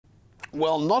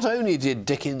Well, not only did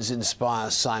Dickens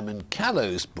inspire Simon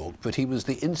Callow's book, but he was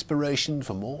the inspiration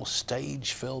for more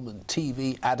stage, film and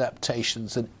TV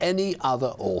adaptations than any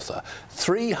other author.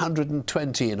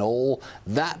 320 in all.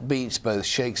 That beats both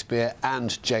Shakespeare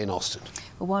and Jane Austen.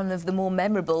 One of the more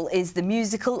memorable is the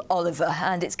musical Oliver,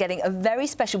 and it's getting a very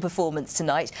special performance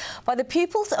tonight by the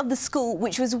pupils of the school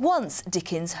which was once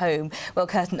Dickens' home. Well,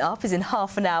 Curtain Up is in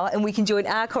half an hour, and we can join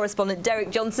our correspondent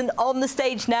Derek Johnson on the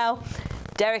stage now.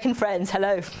 Derek and friends,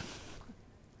 hello.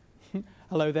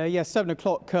 Hello there. Yes, 7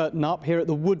 o'clock Curtain Up here at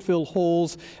the Woodville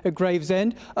Halls at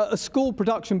Gravesend. A school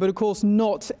production, but of course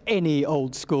not any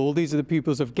old school. These are the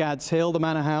pupils of Gads Hill, the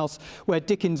manor house where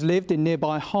Dickens lived in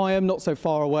nearby Higham, not so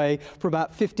far away, for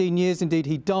about 15 years. Indeed,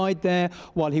 he died there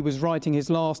while he was writing his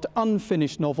last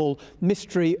unfinished novel,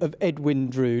 Mystery of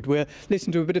Edwin Drood. We'll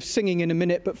listen to a bit of singing in a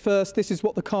minute, but first, this is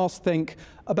what the cast think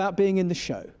about being in the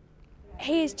show.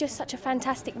 He is just such a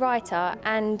fantastic writer,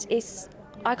 and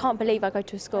I can't believe I go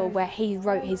to a school where he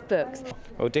wrote his books.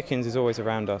 Well, Dickens is always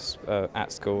around us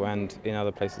at school and in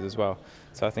other places as well,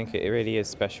 so I think it really is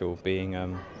special being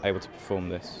able to perform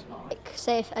this.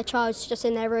 Say if a child's just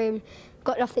in their room,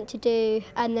 got nothing to do,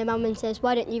 and their mum says,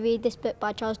 "Why don't you read this book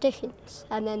by Charles Dickens?"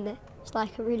 And then it's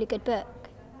like a really good book.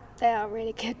 They are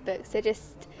really good books.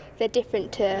 They're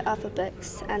different to other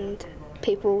books, and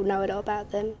people know a lot about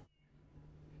them.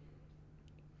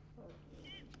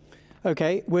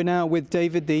 OK, we're now with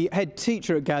David, the head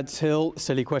teacher at Gads Hill.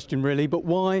 Silly question, really, but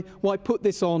why put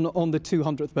this on the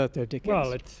 200th birthday of Dickens?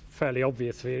 Well, it's fairly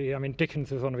obvious, really. I mean, Dickens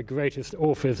was one of the greatest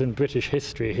authors in British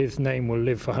history. His name will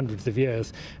live for hundreds of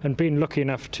years. And being lucky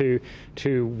enough to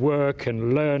work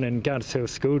and learn in Gads Hill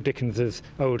School, Dickens's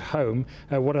old home,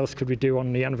 what else could we do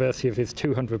on the anniversary of his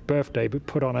 200th birthday but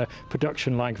put on a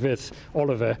production like this,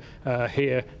 Oliver,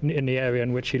 here in the area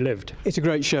in which he lived? It's a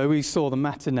great show. We saw the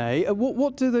matinee.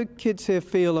 What do the kids here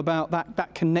feel about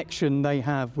that connection they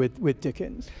have with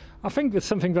Dickens? I think there's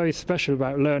something very special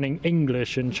about learning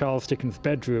English in Charles Dickens'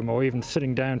 bedroom, or even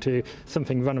sitting down to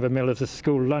something run-of-the-mill as a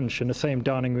school lunch in the same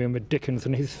dining room with Dickens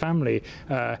and his family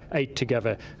ate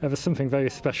together. There's something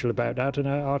very special about that, and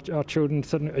our children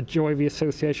suddenly enjoy the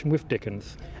association with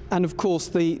Dickens. And of course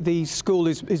the school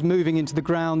is moving into the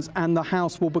grounds, and the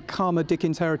house will become a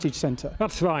Dickens Heritage Centre.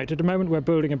 That's right. At the moment we're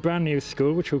building a brand new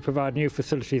school which will provide new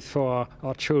facilities for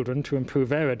our children to improve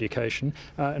their education,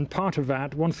 and part of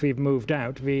that, once we've moved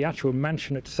out, the actual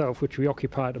mansion itself, which we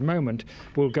occupy at the moment,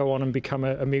 will go on and become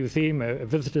a museum, a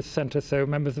visitor centre, so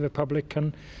members of the public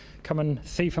can come and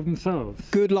see for themselves.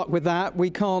 Good luck with that. We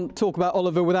can't talk about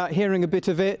Oliver without hearing a bit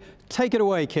of it. Take it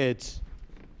away, kids.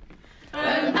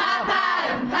 Papa,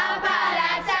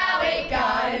 that's how it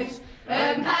goes.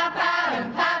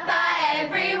 Papa,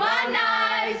 everyone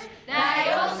knows.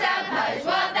 They all suppose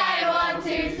what they want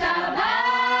to suppose.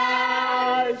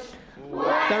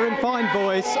 They're in fine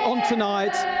voice on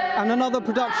tonight, and another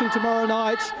production tomorrow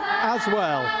night as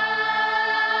well.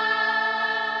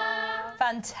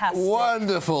 Fantastic.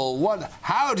 Wonderful.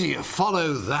 How do you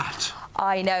follow that?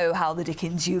 I know how the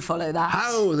Dickens you follow that.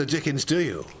 How the Dickens do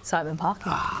you? Simon Parker.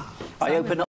 I open up